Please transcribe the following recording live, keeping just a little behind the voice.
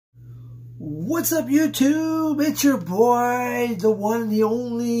What's up, YouTube? It's your boy, the one and the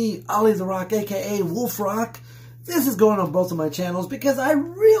only Ollie the Rock, aka Wolf Rock. This is going on both of my channels because I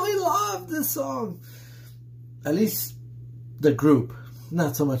really love this song. At least the group,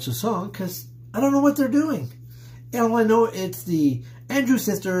 not so much the song, because I don't know what they're doing. And all I know, it's the Andrews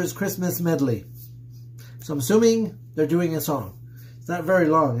Sisters Christmas medley. So I'm assuming they're doing a song. It's not very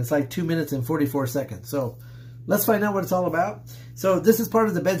long. It's like 2 minutes and 44 seconds. So let's find out what it's all about. So this is part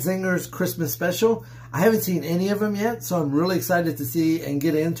of the Singers Christmas special. I haven't seen any of them yet, so I'm really excited to see and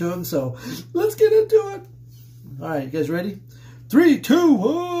get into them. So let's get into it. All right, you guys ready? 3, 2,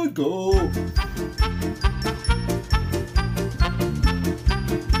 1, go.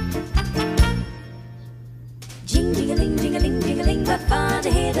 Jing, jing-a-ling, jing-a-ling, jing-a-ling, what fun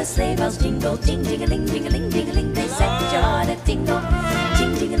to hear the sleigh bells jingle. Jing, jing-a-ling, jing-a-ling, jing-a-ling, they set your heart a tingle.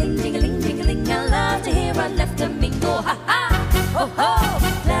 Jing, jing-a-ling, jing-a-ling, jing-a-ling, I love to hear our laughter mingle. Ha ha, ho ho,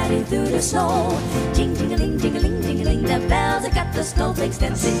 gliding through the snow. Jing, jing-a-ling, jing-a-ling, jing-a-ling, the bells that got the snowflakes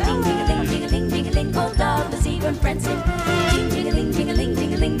dancing. Jing, jing-a-ling, jing-a-ling, jing-a-ling, old dog is even prancing. Jing, jing-a-ling, jing-a-ling,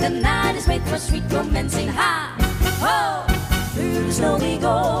 jing-a-ling, the night is made for sweet romancing. Ha, ho, through the snow we go.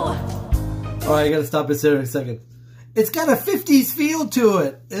 All right, I gotta stop this here in a second. It's got a 50s feel to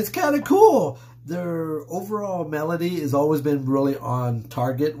it. It's kind of cool. Their overall melody has always been really on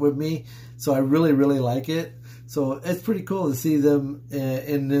target with me, so I really, really like it. So it's pretty cool to see them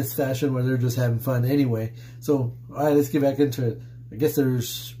in this fashion where they're just having fun anyway. So, all right, let's get back into it. I guess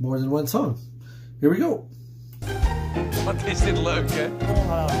there's more than one song. Here we go. What is it, look?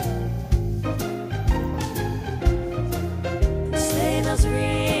 Sleigh bells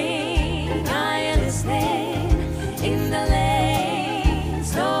ring, I am listening. In the lane,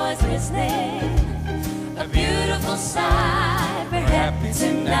 snow is glistening. A beautiful sight, we're happy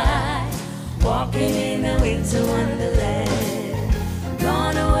tonight. Walking in a winter wonderland.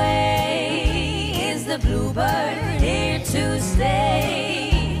 Gone away is the bluebird, here to stay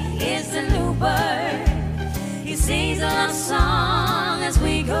is the new bird. He sings a love song as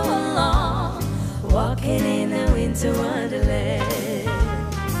we go along, walking in a winter wonderland.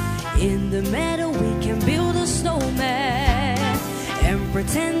 In the meadow we can build a snowman and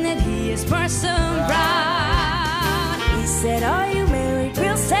pretend that he is Parson Brown. He said, are you married?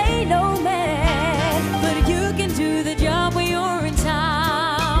 We'll say no, man, but you can do the job when you're in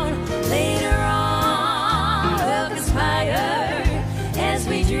town. Later on we'll conspire as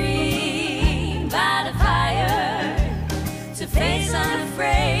we dream by the fire to face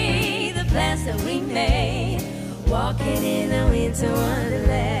unafraid the plans that we made, walking in a winter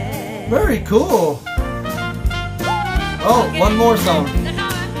wonderland. Very cool. Oh, one more song.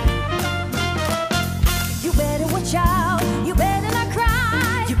 You better watch out, you better not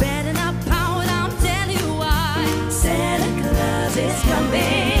cry, you better not pout, I'll tell you why. Santa Claus is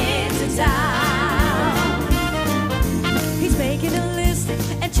coming to town. He's making a list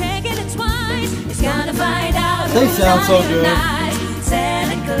and checking it twice. He's gonna find out They who's sound so naughty good. and nice.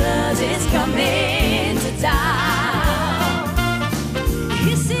 Santa Claus is coming to town.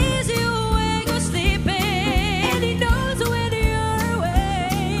 He sees you when you're sleeping. He knows when you're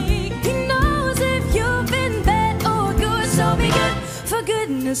awake. He knows if you've been bad or good. So be good, for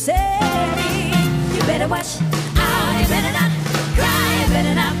goodness sake. You better watch out, you better not cry, you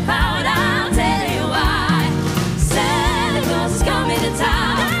better not pout, I'll tell you why. Santa Claus is coming to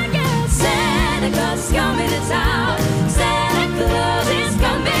town. Santa Claus is coming to town. Santa Claus is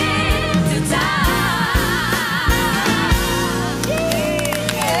coming to town.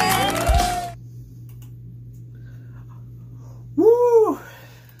 Woo!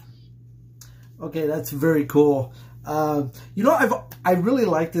 Okay, that's very cool. You know, I really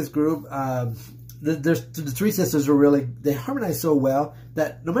like this group. The three sisters are really, they harmonize so well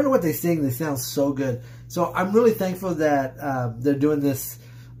that no matter what they sing, they sound so good. So I'm really thankful that they're doing this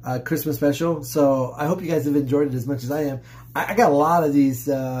Christmas special. So I hope you guys have enjoyed it as much as I am. I got a lot of these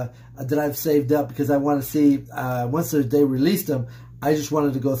that I've saved up because I want to see, once they released them, I just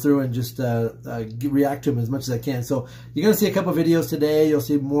wanted to go through and just react to them as much as I can. So you're going to see a couple videos today. You'll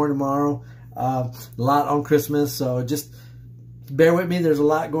see more tomorrow. A lot on Christmas. So just bear with me. There's a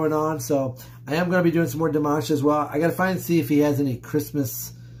lot going on. So I am going to be doing some more Dimanche as well. I got to find and see if he has any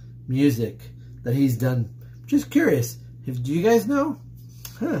Christmas music that he's done. Just curious. Do you guys know?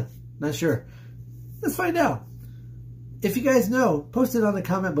 Huh. Not sure. Let's find out. If you guys know, post it on the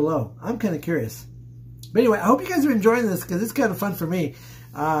comment below. I'm kind of curious. But anyway, I hope you guys are enjoying this because it's kind of fun for me.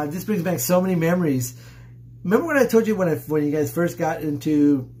 This brings back so many memories. Remember when I told you when you guys first got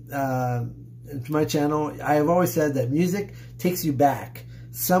into my channel, I have always said that music takes you back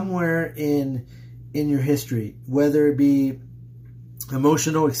somewhere in your history, whether it be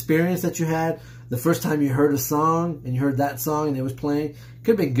emotional experience that you had the first time you heard a song and you heard that song and it was playing.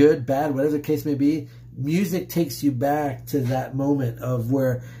 Could have been good, bad, whatever the case may be. Music takes you back to that moment of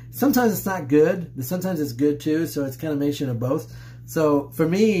where sometimes it's not good, but sometimes it's good too. So it's kind of a mixture of both. So for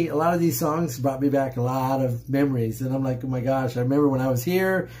me, a lot of these songs brought me back a lot of memories. And I'm like, oh my gosh, I remember when I was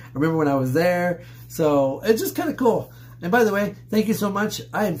here. I remember when I was there. So it's just kind of cool. And by the way, thank you so much.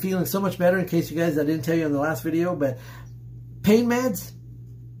 I am feeling so much better, in case you guys, I didn't tell you in the last video, but pain meds,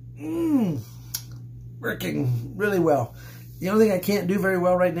 working really well. The only thing I can't do very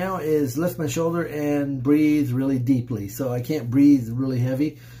well right now is lift my shoulder and breathe really deeply. So I can't breathe really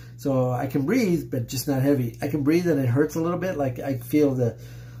heavy. So I can breathe, but just not heavy. I can breathe and it hurts a little bit. Like I feel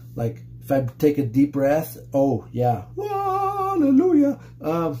like if I take a deep breath, oh yeah, hallelujah,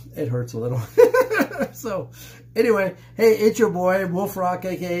 it hurts a little. So anyway, hey, it's your boy, Wolf Rock,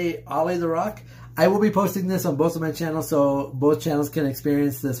 aka Ollie the Rock. I will be posting this on both of my channels, so both channels can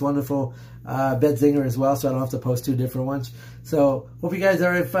experience this wonderful bed zinger as well, so I don't have to post two different ones. So hope you guys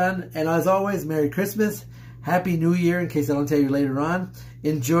are having fun, and as always, Merry Christmas, Happy New Year, in case I don't tell you later on.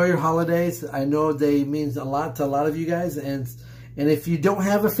 Enjoy your holidays. I know they mean a lot to a lot of you guys, and if you don't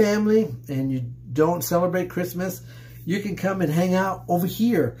have a family and you don't celebrate Christmas, you can come and hang out over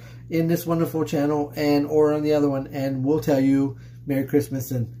here in this wonderful channel or on the other one, and we'll tell you Merry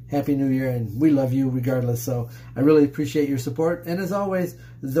Christmas and Happy New Year, and we love you regardless. So I really appreciate your support, and as always,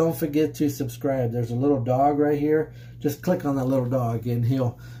 don't forget to subscribe. There's a little dog right here. Just click on that little dog and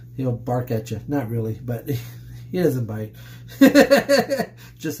he'll bark at you. Not really, but he doesn't bite.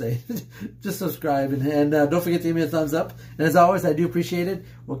 Just subscribe, and don't forget to give me a thumbs up. And as always, I do appreciate it.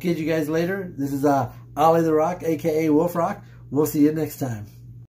 We'll catch you guys later. This is Ollie the Rock, aka Wolf Rock. We'll see you next time.